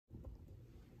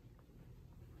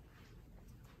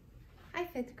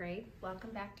fifth grade,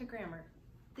 welcome back to Grammar.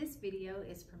 This video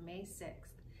is for May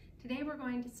 6th. Today we're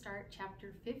going to start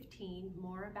chapter 15,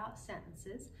 more about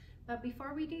sentences. But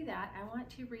before we do that, I want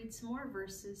to read some more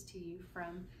verses to you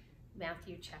from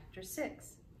Matthew chapter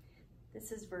 6.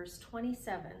 This is verse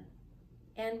 27.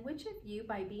 And which of you,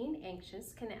 by being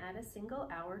anxious, can add a single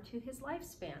hour to his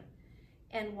lifespan?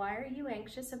 And why are you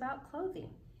anxious about clothing?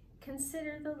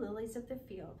 Consider the lilies of the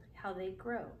field, how they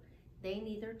grow. They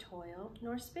neither toil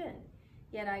nor spin.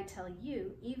 Yet I tell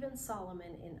you, even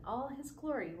Solomon in all his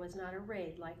glory was not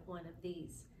arrayed like one of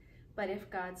these. But if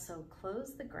God so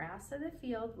clothes the grass of the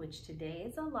field, which today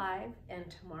is alive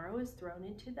and tomorrow is thrown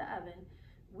into the oven,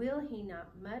 will he not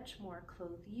much more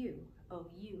clothe you, O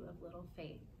you of little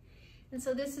faith? And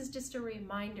so this is just a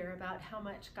reminder about how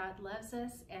much God loves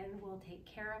us and will take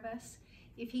care of us.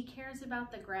 If he cares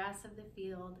about the grass of the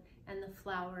field and the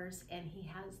flowers and he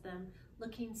has them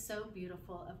looking so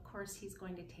beautiful, of course he's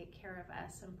going to take care of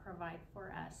us and provide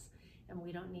for us. And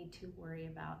we don't need to worry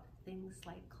about things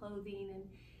like clothing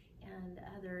and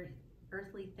other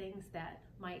earthly things that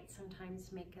might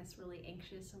sometimes make us really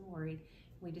anxious and worried.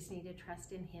 We just need to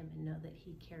trust in him and know that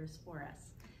he cares for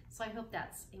us. So I hope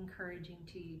that's encouraging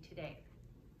to you today.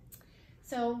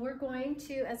 So we're going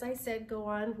to, as I said, go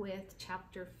on with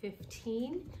chapter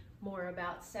 15, more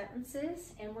about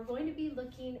sentences, and we're going to be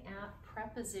looking at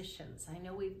prepositions. I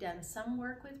know we've done some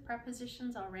work with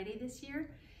prepositions already this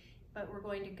year, but we're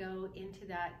going to go into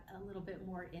that a little bit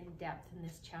more in depth in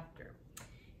this chapter.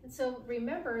 And so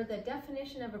remember, the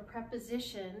definition of a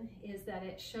preposition is that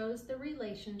it shows the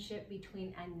relationship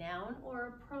between a noun or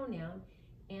a pronoun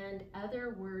and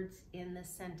other words in the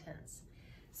sentence.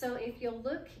 So if you'll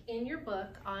look in your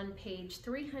book on page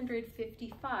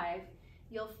 355,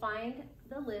 you'll find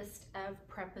the list of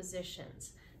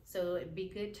prepositions. So it'd be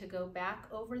good to go back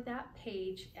over that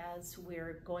page as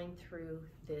we're going through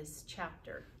this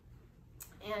chapter.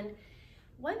 And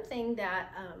one thing that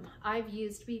I've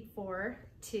used before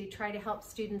to try to help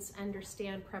students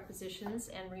understand prepositions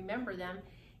and remember them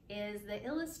is the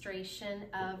illustration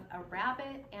of a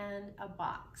rabbit and a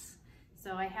box.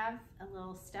 So I have a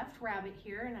little stuffed rabbit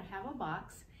here and I have a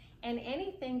box, and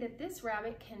anything that this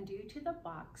rabbit can do to the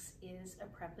box is a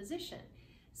preposition.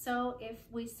 So if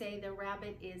we say the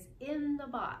rabbit is in the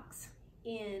box,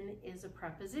 in is a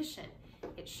preposition.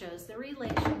 It shows the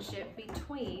relationship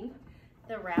between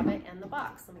the rabbit and the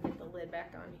box. Let me get the lid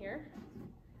back on here.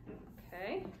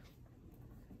 Okay.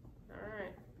 All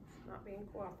right. It's not being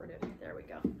cooperative. There we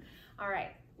go. All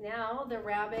right. Now the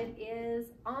rabbit is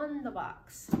on the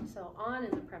box. So on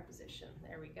is a preposition.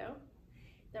 There we go.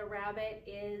 The rabbit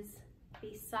is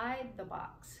beside the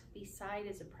box. Beside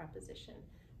is a preposition.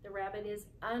 The rabbit is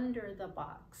under the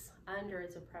box. Under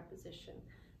is a preposition.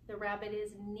 The rabbit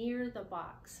is near the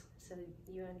box. So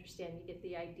you understand, you get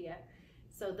the idea.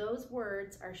 So those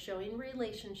words are showing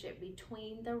relationship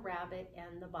between the rabbit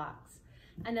and the box.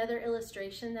 Another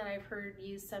illustration that I've heard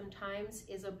used sometimes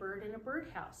is a bird in a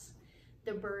birdhouse.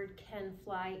 The bird can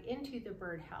fly into the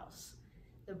birdhouse.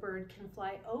 The bird can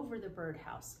fly over the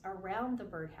birdhouse, around the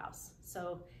birdhouse.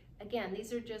 So again,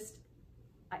 these are just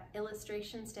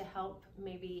illustrations to help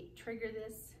maybe trigger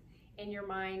this in your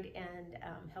mind and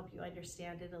help you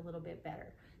understand it a little bit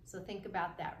better. So think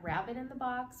about that rabbit in the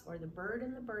box or the bird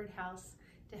in the birdhouse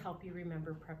to help you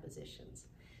remember prepositions.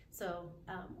 So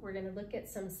we're going to look at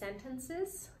some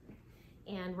sentences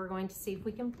and we're going to see if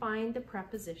we can find the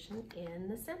preposition in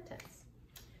the sentence.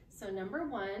 So number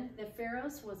one, the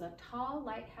Pharos was a tall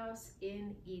lighthouse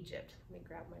in Egypt. Let me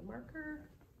grab my marker.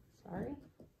 Sorry.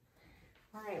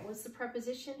 All right, what's the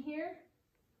preposition here?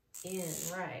 In,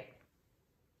 right.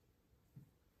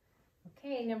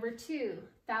 Okay, number two,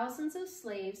 thousands of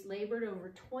slaves labored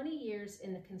over 20 years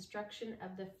in the construction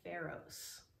of the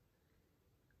Pharos.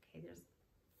 Okay, there's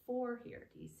 4 here.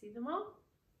 Do you see them all?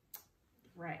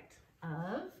 Right.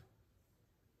 Of,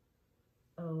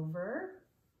 over,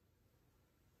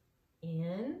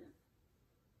 in,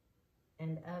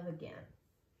 and of again.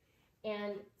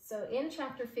 And so in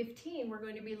chapter 15, we're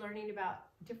going to be learning about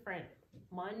different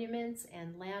monuments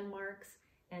and landmarks,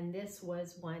 and this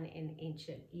was one in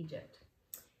ancient Egypt.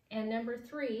 And number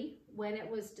 3, when it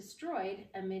was destroyed,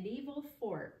 a medieval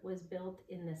fort was built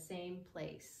in the same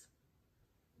place.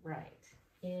 Right,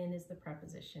 in is the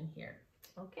preposition here.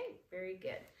 Okay, very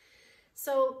good.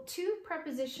 So 2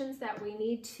 prepositions that we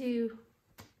need to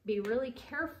be really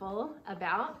careful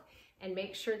about and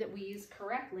make sure that we use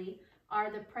correctly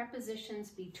are the prepositions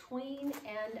between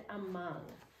and among.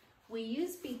 We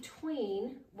use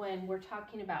between when we're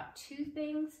talking about 2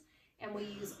 things, and we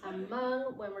use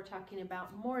among when we're talking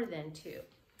about more than 2.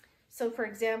 So for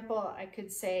example, I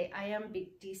could say, I am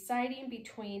deciding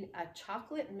between a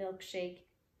chocolate milkshake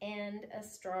and a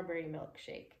strawberry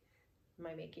milkshake. Am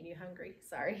I making you hungry?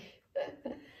 Sorry.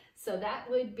 So that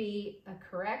would be a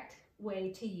correct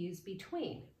way to use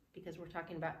between, because we're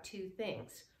talking about two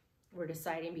things. We're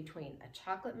deciding between a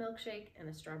chocolate milkshake and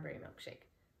a strawberry milkshake.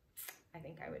 I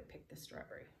think I would pick the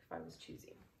strawberry if I was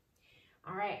choosing.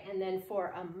 All right, and then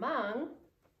for among,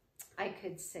 I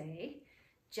could say,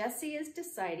 Jessie is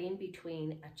deciding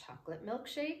between a chocolate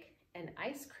milkshake, an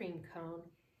ice cream cone,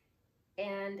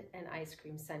 and an ice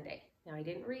cream sundae. Now, I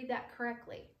didn't read that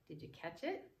correctly. Did you catch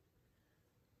it?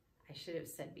 I should have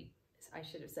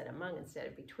said among instead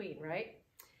of between, right?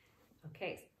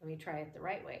 Okay, let me try it the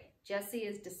right way. Jessie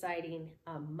is deciding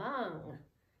among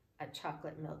a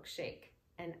chocolate milkshake,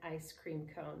 an ice cream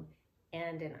cone,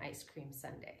 and an ice cream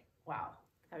sundae. Wow,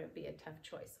 that would be a tough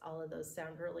choice. All of those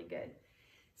sound really good.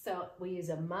 So we use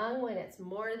among when it's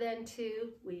more than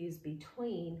two. We use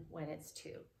between when it's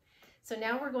two. So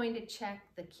now we're going to check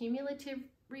the cumulative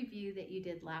review that you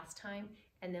did last time,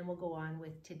 and then we'll go on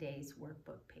with today's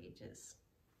workbook pages.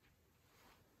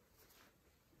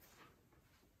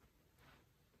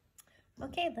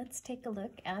 Okay, let's take a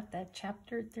look at the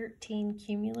Chapter 13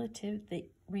 cumulative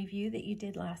review that you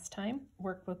did last time,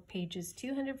 workbook pages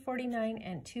 249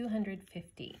 and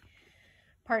 250.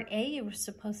 Part A, you were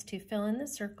supposed to fill in the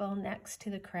circle next to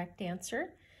the correct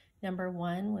answer. Number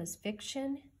 1 was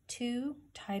fiction, 2,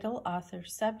 title, author,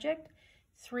 subject,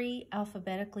 3,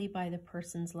 alphabetically by the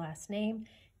person's last name,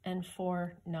 and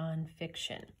 4,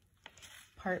 nonfiction.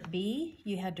 Part B,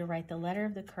 you had to write the letter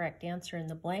of the correct answer in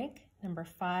the blank. Number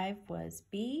 5 was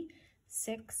B,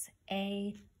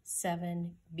 6A,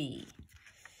 7B.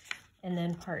 And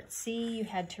then part C, you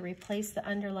had to replace the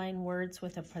underlined words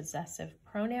with a possessive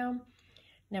pronoun.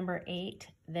 Number 8,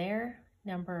 their.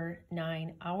 Number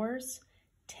 9, ours.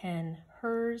 10,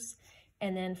 hers.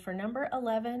 And then for number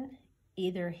 11,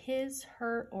 either his,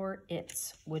 her, or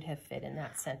its would have fit in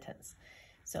that sentence.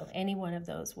 So any one of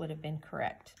those would have been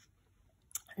correct.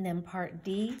 And then part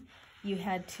D, you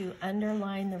had to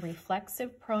underline the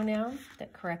reflexive pronoun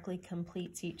that correctly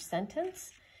completes each sentence.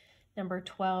 Number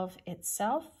 12,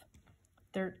 itself.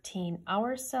 13,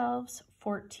 ourselves.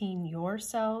 14,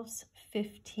 yourselves.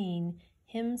 15,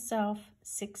 himself.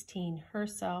 16,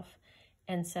 herself.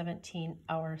 And 17,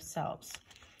 ourselves.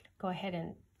 Go ahead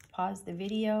and pause the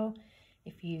video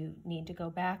if you need to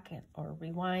go back or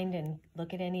rewind and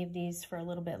look at any of these for a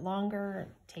little bit longer.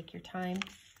 Take your time.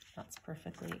 That's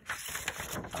perfectly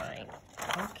fine.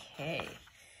 Okay.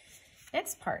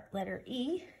 Next part, letter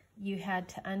E, you had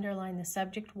to underline the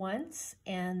subject once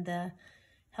and the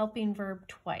helping verb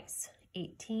twice.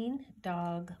 18,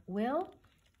 dog will.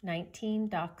 19,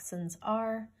 dachshunds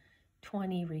are.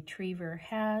 20, retriever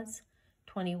has.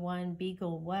 21,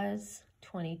 beagle was.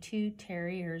 22,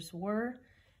 terriers were.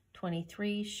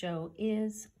 23, show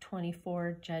is.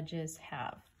 24, judges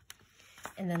have.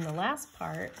 And then the last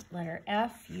part, letter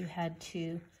F, you had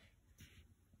to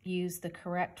use the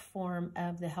correct form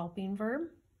of the helping verb.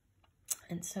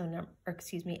 And so, of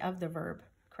the verb,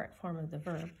 correct form of the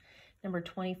verb. Number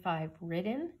 25,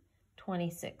 ridden.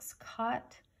 26,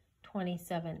 caught.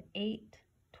 27, ate.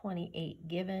 28,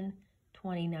 given.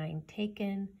 29,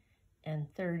 taken. And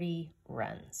 30,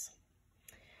 runs.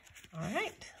 All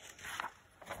right.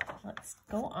 Let's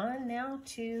go on now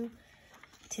to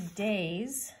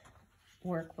today's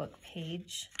workbook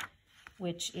page,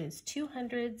 which is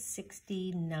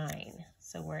 269.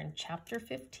 So we're in chapter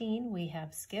 15. We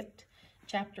have skipped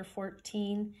chapter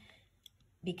 14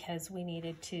 because we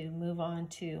needed to move on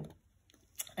to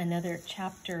another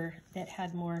chapter that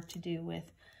had more to do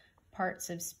with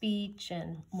parts of speech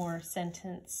and more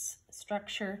sentence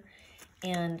structure.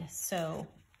 And so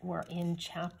we're in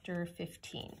chapter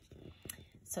 15.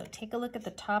 So take a look at the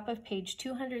top of page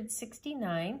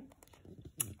 269.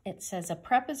 It says a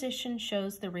preposition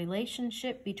shows the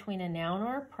relationship between a noun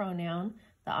or a pronoun,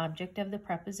 the object of the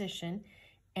preposition,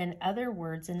 and other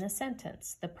words in the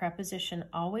sentence. The preposition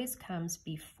always comes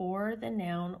before the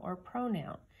noun or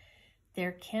pronoun.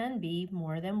 There can be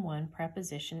more than one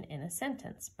preposition in a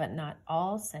sentence, but not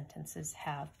all sentences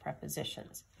have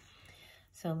prepositions.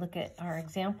 So look at our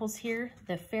examples here.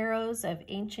 The pharaohs of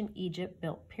ancient Egypt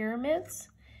built pyramids.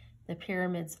 The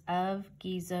pyramids of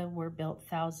Giza were built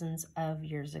thousands of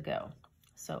years ago.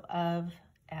 So of,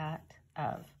 at,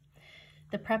 of.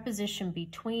 The preposition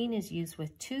between is used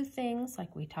with two things,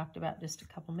 like we talked about just a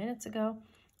couple minutes ago.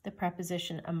 The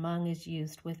preposition among is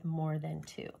used with more than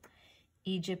two.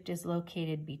 Egypt is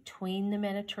located between the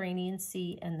Mediterranean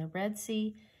Sea and the Red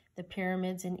Sea. The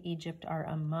pyramids in Egypt are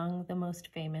among the most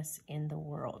famous in the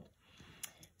world.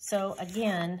 So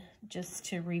again, just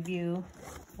to review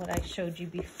what I showed you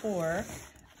before,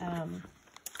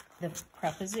 the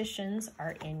prepositions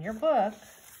are in your book.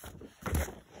 Let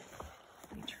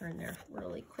me turn there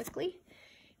really quickly.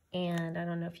 And I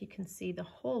don't know if you can see the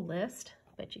whole list,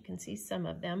 but you can see some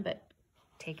of them. But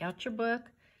take out your book,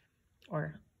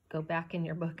 or go back in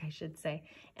your book, I should say,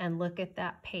 and look at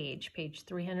that page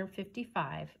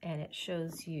 355, and it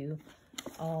shows you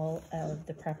all of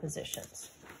the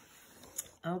prepositions.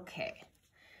 Okay,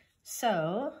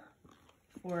 so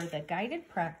for the guided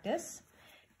practice,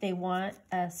 they want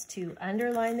us to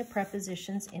underline the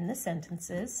prepositions in the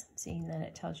sentences, seeing that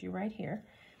it tells you right here.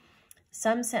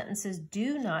 Some sentences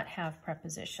do not have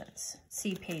prepositions.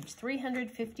 See page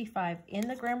 355 in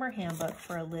the Grammar Handbook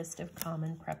for a list of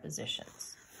common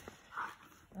prepositions.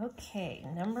 Okay,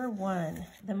 number 1.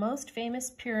 The most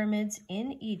famous pyramids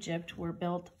in Egypt were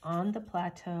built on the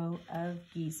plateau of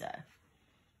Giza.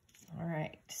 All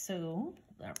right, so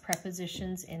our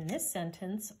prepositions in this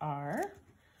sentence are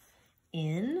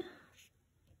in,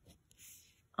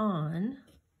 on,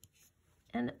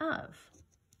 and of.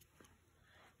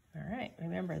 All right,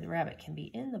 remember the rabbit can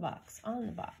be in the box, on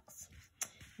the box.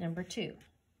 Number 2,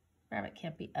 rabbit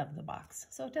can't be of the box,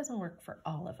 so it doesn't work for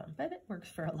all of them, but it works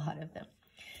for a lot of them.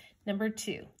 Number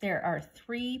 2, there are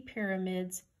 3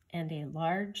 pyramids and a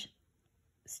large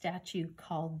statue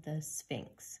called the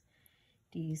Sphinx.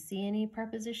 Do you see any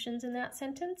prepositions in that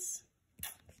sentence?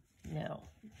 No,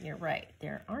 you're right,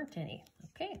 there aren't any.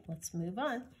 Okay, let's move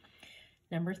on.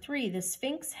 Number 3, the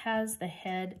Sphinx has the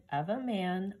head of a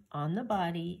man on the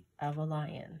body of a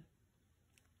lion.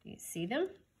 Do you see them?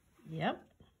 Yep,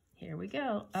 here we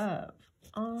go. Of,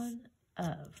 on,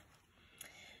 of.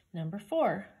 Number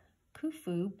 4,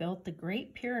 Khufu built the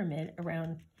Great Pyramid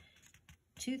around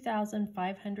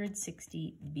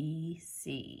 2560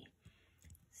 BC.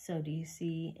 So do you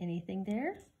see anything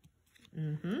there?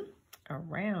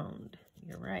 Around,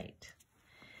 you're right.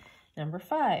 Number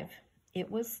 5, it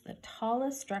was the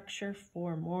tallest structure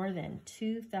for more than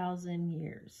 2,000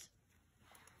 years.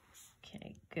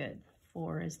 Okay, good.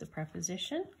 4 is the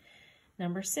preposition.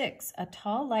 Number 6, a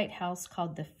tall lighthouse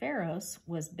called the Pharos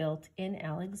was built in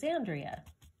Alexandria.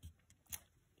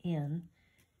 In,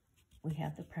 we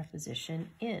have the preposition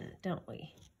in, don't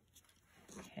we?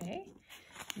 Okay.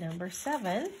 Number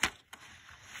 7,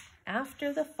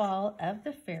 after the fall of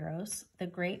the Pharos, the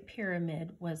Great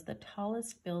Pyramid was the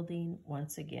tallest building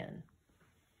once again.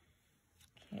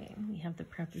 Okay, we have the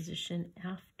preposition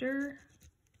after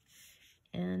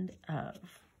and of.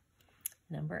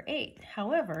 Number 8,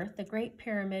 however, the Great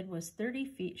Pyramid was 30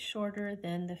 feet shorter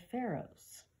than the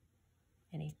Pharos.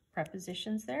 Any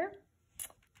prepositions there?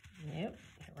 Nope,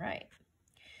 you're right.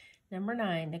 Number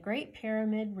 9, the Great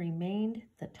Pyramid remained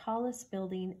the tallest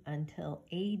building until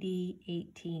AD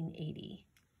 1880.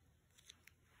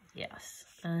 Yes,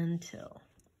 until.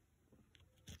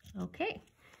 Okay,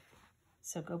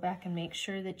 so go back and make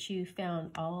sure that you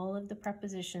found all of the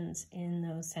prepositions in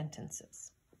those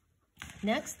sentences.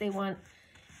 Next, they want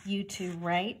you to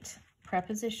write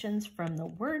prepositions from the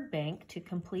word bank to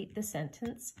complete the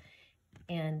sentence,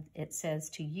 and it says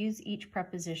to use each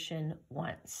preposition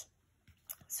once.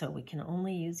 So we can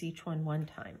only use each one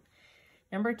time.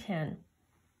 Number 10,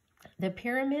 the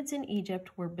pyramids in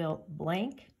Egypt were built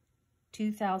blank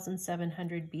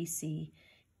 2700 BC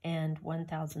and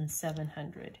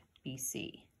 1700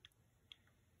 BC.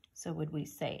 So would we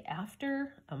say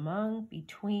after, among,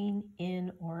 between,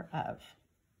 in, or of?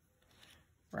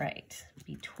 Right,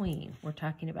 between. We're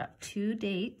talking about 2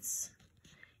 dates.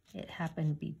 It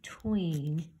happened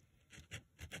between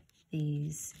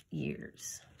these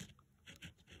years.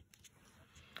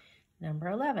 Number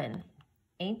 11,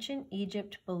 ancient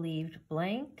Egypt believed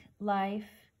blank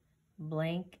life,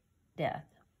 blank death.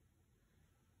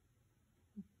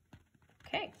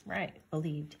 Okay, right,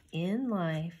 believed in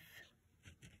life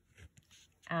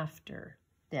after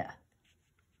death.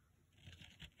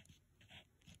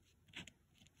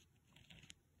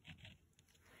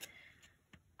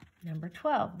 Number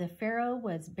 12, the Pharaoh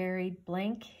was buried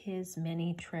blank his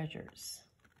many treasures.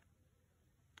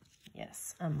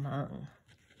 Yes, among.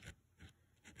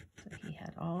 So he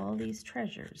had all these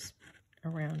treasures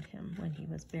around him when he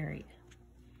was buried.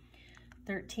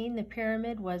 13, the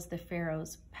pyramid was the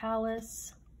Pharaoh's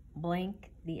palace,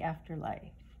 blank the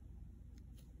afterlife.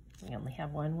 We only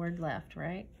have one word left,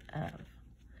 right? Of.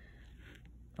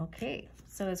 Okay,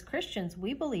 so as Christians,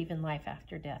 we believe in life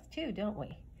after death too, don't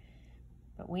we?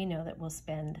 But we know that we'll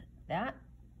spend that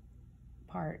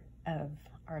part of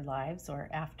our lives, or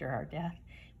after our death,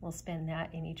 we'll spend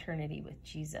that in eternity with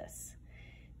Jesus.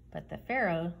 But the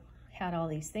Pharaoh had all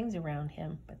these things around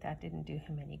him, but that didn't do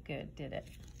him any good, did it?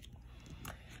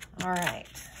 All right,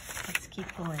 let's keep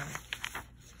going.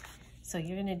 So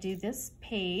you're going to do this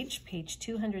page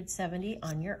 270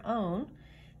 on your own.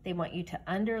 They want you to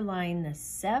underline the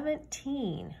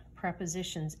 17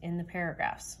 prepositions in the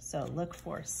paragraphs. So look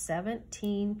for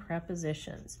 17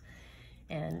 prepositions.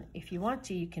 And if you want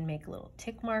to, you can make little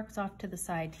tick marks off to the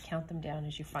side to count them down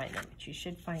as you find them, but you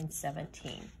should find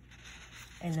 17.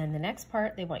 And then the next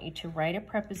part, they want you to write a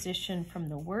preposition from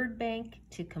the word bank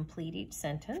to complete each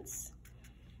sentence.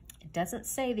 It doesn't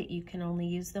say that you can only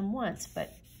use them once,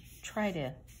 but try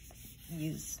to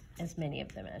use as many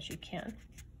of them as you can.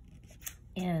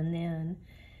 And then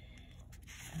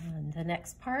the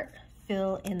next part,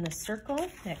 fill in the circle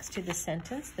next to the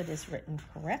sentence that is written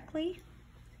correctly.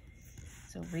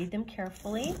 So read them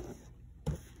carefully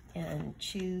and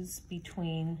choose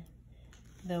between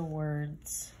the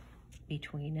words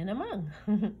between and among.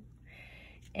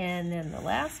 And then the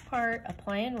last part,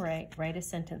 apply and write a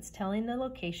sentence telling the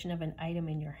location of an item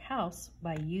in your house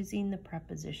by using the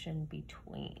preposition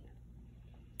between.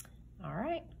 All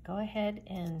right, go ahead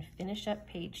and finish up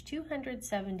page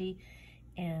 270,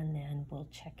 and then we'll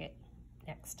check it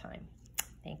next time.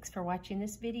 Thanks for watching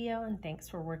this video, and thanks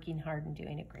for working hard and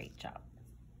doing a great job.